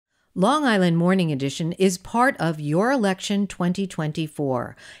Long Island Morning Edition is part of Your Election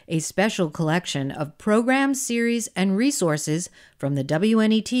 2024, a special collection of programs, series, and resources from the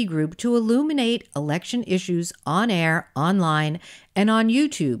WNET Group to illuminate election issues on air, online, and on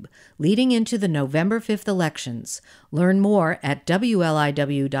YouTube, leading into the November 5th elections. Learn more at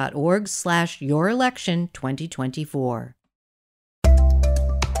WLIW.org/YourElection2024.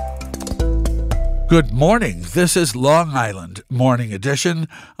 Good morning. This is Long Island Morning Edition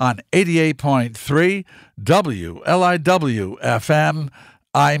on 88.3 WLIW-FM.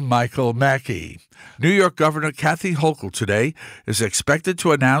 I'm Michael Mackey. New York Governor Kathy Hochul today is expected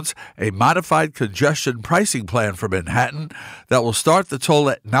to announce a modified congestion pricing plan for Manhattan that will start the toll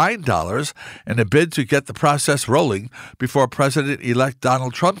at $9 in a bid to get the process rolling before President-elect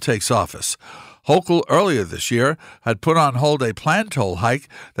Donald Trump takes office. Hochul earlier this year had put on hold a planned toll hike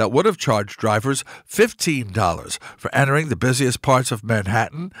that would have charged drivers $15 for entering the busiest parts of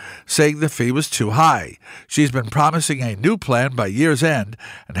Manhattan, saying the fee was too high. She's been promising a new plan by year's end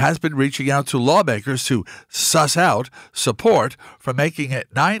and has been reaching out to lawmakers to suss out support for making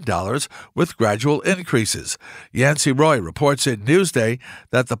it $9 with gradual increases. Yancey Roy reports in NEWSDAY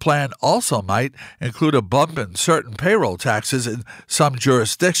that the plan also might include a bump in certain payroll taxes in some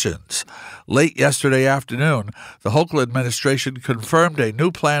jurisdictions. Late yesterday afternoon, the Hochul administration confirmed a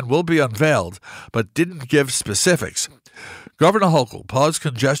new plan will be unveiled, but didn't give specifics. Governor Hochul paused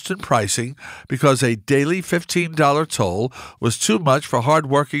congestion pricing because a daily $15 toll was too much for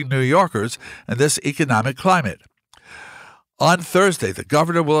hardworking New Yorkers in this economic climate. On Thursday, the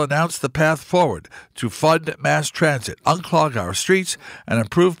governor will announce the path forward to fund mass transit, unclog our streets, and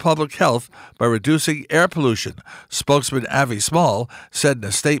improve public health by reducing air pollution, spokesman Avi Small said in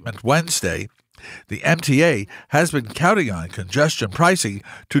a statement Wednesday. The MTA has been counting on congestion pricing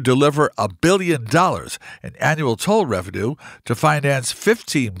to deliver $1 billion in annual toll revenue to finance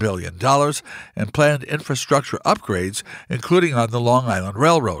 $15 billion in planned infrastructure upgrades, including on the Long Island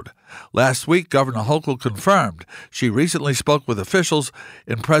Railroad. Last week, Governor Hochul confirmed she recently spoke with officials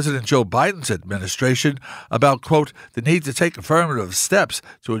in President Joe Biden's administration about, quote, the need to take affirmative steps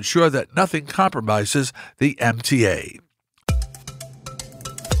to ensure that nothing compromises the MTA.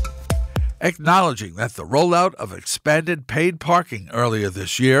 Acknowledging that the rollout of expanded paid parking earlier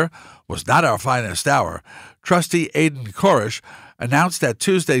this year was not our finest hour, Trustee Aidan Koresh announced at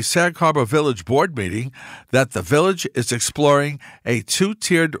Tuesday's Sag Harbor Village board meeting that the village is exploring a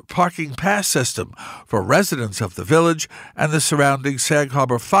two-tiered parking pass system for residents of the village and the surrounding Sag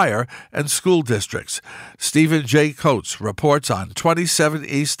Harbor Fire and School districts. Stephen J. Coates reports on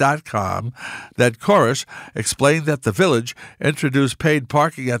 27east.com that Koresh explained that the village introduced paid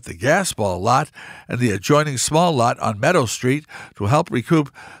parking at the gas ball lot and the adjoining small lot on Meadow Street to help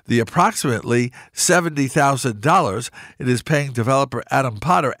recoup the approximately $70,000 it is paying developers Adam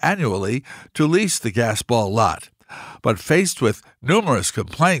Potter annually to lease the gas ball lot. But faced with numerous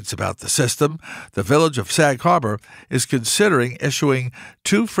complaints about the system, the village of Sag Harbor is considering issuing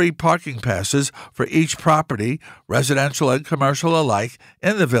 2 free parking passes for each property, residential and commercial alike,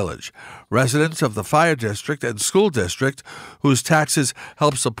 in the village. Residents of the fire district and school district, whose taxes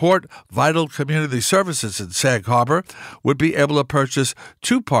help support vital community services in Sag Harbor, would be able to purchase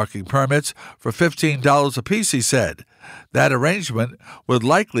 2 parking permits for $15 apiece, he said. That arrangement would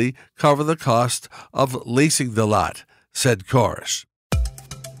likely cover the cost of leasing the lot, said Koresh.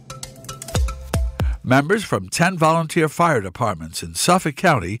 Members from 10 volunteer fire departments in Suffolk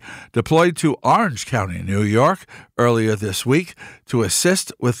County deployed to Orange County, New York, earlier this week to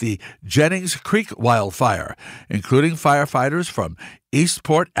assist with the Jennings Creek wildfire, including firefighters from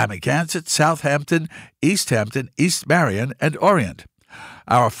Eastport, Amagansett, Southampton, East Hampton, East Marion, and Orient.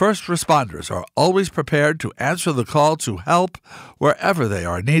 Our first responders are always prepared to answer the call to help wherever they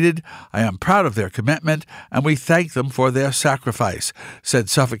are needed. I am proud of their commitment, and we thank them for their sacrifice, said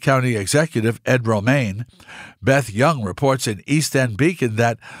Suffolk County Executive Ed Romaine. Beth Young reports in East End Beacon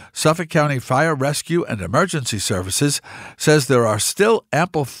that Suffolk County Fire, Rescue, and Emergency Services says there are still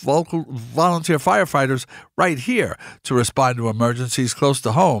ample volunteer firefighters right here to respond to emergencies close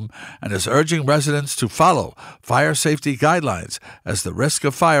to home, and is urging residents to follow fire safety guidelines as the risk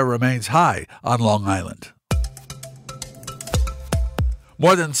of fire remains high on Long Island.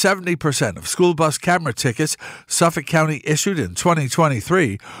 More than 70% of school bus camera tickets Suffolk County issued in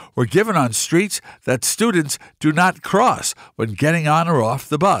 2023 were given on streets that students do not cross when getting on or off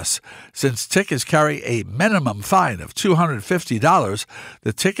the bus. Since tickets carry a minimum fine of $250,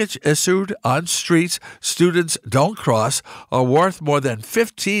 the tickets issued on streets students don't cross are worth more than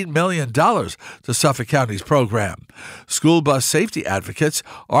 $15 million to Suffolk County's program. School bus safety advocates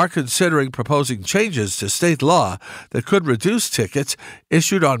are considering proposing changes to state law that could reduce tickets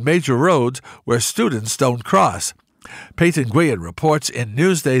issued on major roads where students don't cross. Peyton Guillen reports in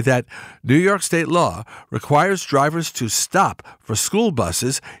Newsday that New York state law requires drivers to stop for school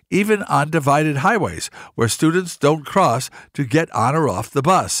buses even on divided highways where students don't cross to get on or off the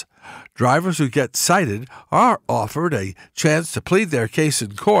bus. Drivers who get cited are offered a chance to plead their case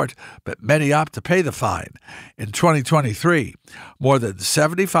in court, but many opt to pay the fine. In 2023, more than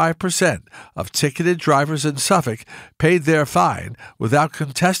 75% of ticketed drivers in Suffolk paid their fine without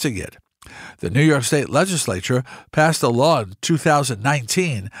contesting it. The New York State Legislature passed a law in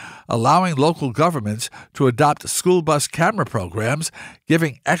 2019 allowing local governments to adopt school bus camera programs,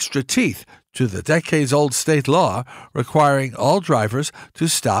 giving extra teeth to the decades-old state law requiring all drivers to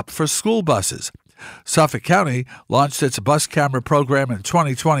stop for school buses. Suffolk County launched its bus camera program in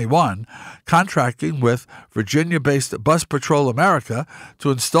 2021, contracting with Virginia-based Bus Patrol America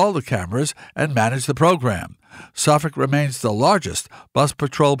to install the cameras and manage the program. Suffolk remains the largest bus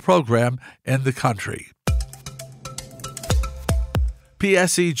patrol program in the country.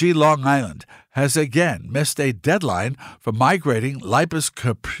 PSEG Long Island has again missed a deadline for migrating LIPA's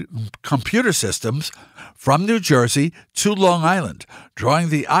computer systems from New Jersey to Long Island, drawing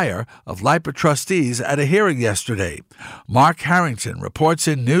the ire of LIPA trustees at a hearing yesterday. Mark Harrington reports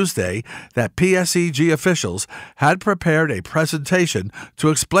in Newsday that PSEG officials had prepared a presentation to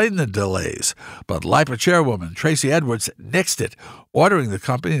explain the delays, but LIPA chairwoman Tracy Edwards nixed it, ordering the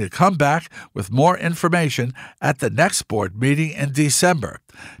company to come back with more information at the next board meeting in December.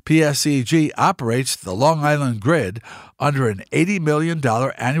 PSEG operates the Long Island grid under an $80 million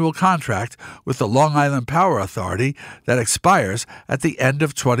annual contract with the Long Island Power Authority that expires at the end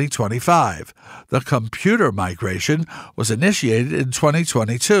of 2025. The computer migration was initiated in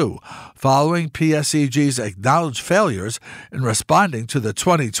 2022, following PSEG's acknowledged failures in responding to the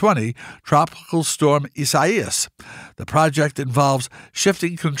 2020 tropical storm Isaias. The project involves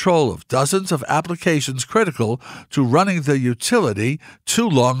shifting control of dozens of applications critical to running the utility to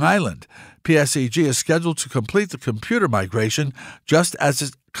Long Island. PSEG is scheduled to complete the computer migration just as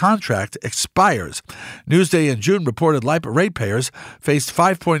its contract expires. Newsday in June reported LIPA ratepayers faced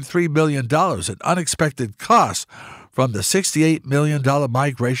 $5.3 million in unexpected costs from the $68 million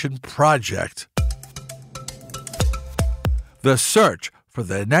migration project. The search for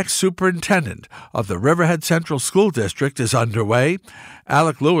the next superintendent of the Riverhead Central School District is underway.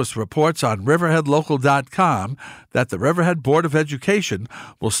 Alec Lewis reports on riverheadlocal.com that the Riverhead Board of Education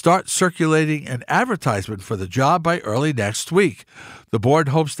will start circulating an advertisement for the job by early next week. The board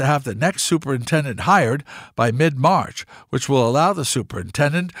hopes to have the next superintendent hired by mid-March, which will allow the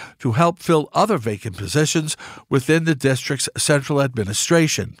superintendent to help fill other vacant positions within the district's central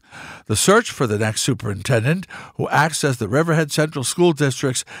administration. The search for the next superintendent, who acts as the Riverhead Central School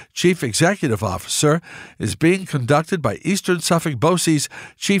District's chief executive officer, is being conducted by Eastern Suffolk BOCES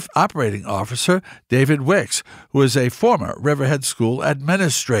chief operating officer, David Wicks, who is a former Riverhead school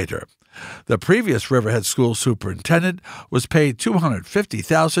administrator. The previous Riverhead school superintendent was paid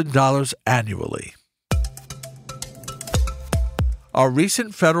 $250,000 annually. A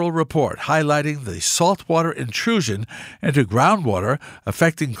recent federal report highlighting the saltwater intrusion into groundwater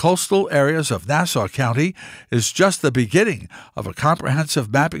affecting coastal areas of Nassau County is just the beginning of a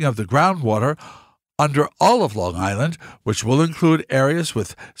comprehensive mapping of the groundwater under all of Long Island, which will include areas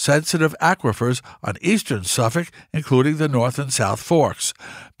with sensitive aquifers on eastern Suffolk, including the North and South Forks.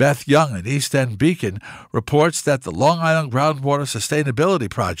 Beth Young in East End Beacon reports that the Long Island Groundwater Sustainability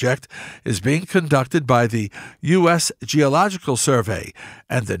Project is being conducted by the U.S. Geological Survey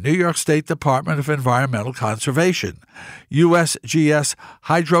and the New York State Department of Environmental Conservation. USGS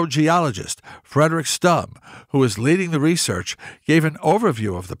hydrogeologist Frederick Stumm, who is leading the research, gave an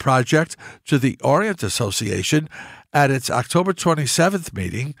overview of the project to the Orient Association at its October 27th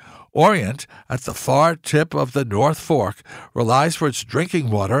meeting. Orient, at the far tip of the North Fork, relies for its drinking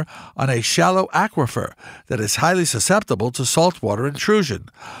water on a shallow aquifer that is highly susceptible to saltwater intrusion.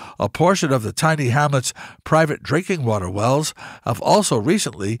 A portion of the tiny hamlet's private drinking water wells have also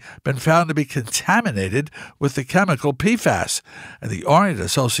recently been found to be contaminated with the chemical PFAS, and the Orient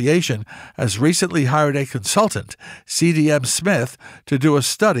Association has recently hired a consultant, CDM Smith, to do a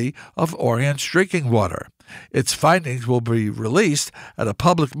study of Orient's drinking water. Its findings will be released at a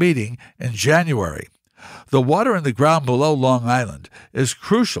public meeting in January. The water in the ground below Long Island is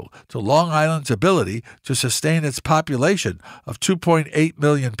crucial to Long Island's ability to sustain its population of 2.8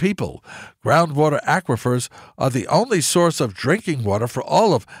 million people. Groundwater aquifers are the only source of drinking water for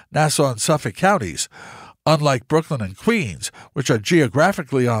all of Nassau and Suffolk counties. Unlike Brooklyn and Queens, which are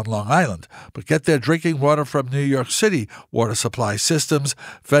geographically on Long Island, but get their drinking water from New York City water supply systems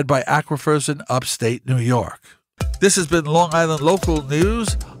fed by aquifers in upstate New York. This has been Long Island Local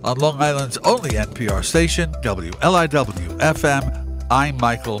News on Long Island's only NPR station, WLIW-FM. I'm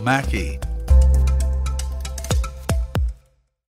Michael Mackey.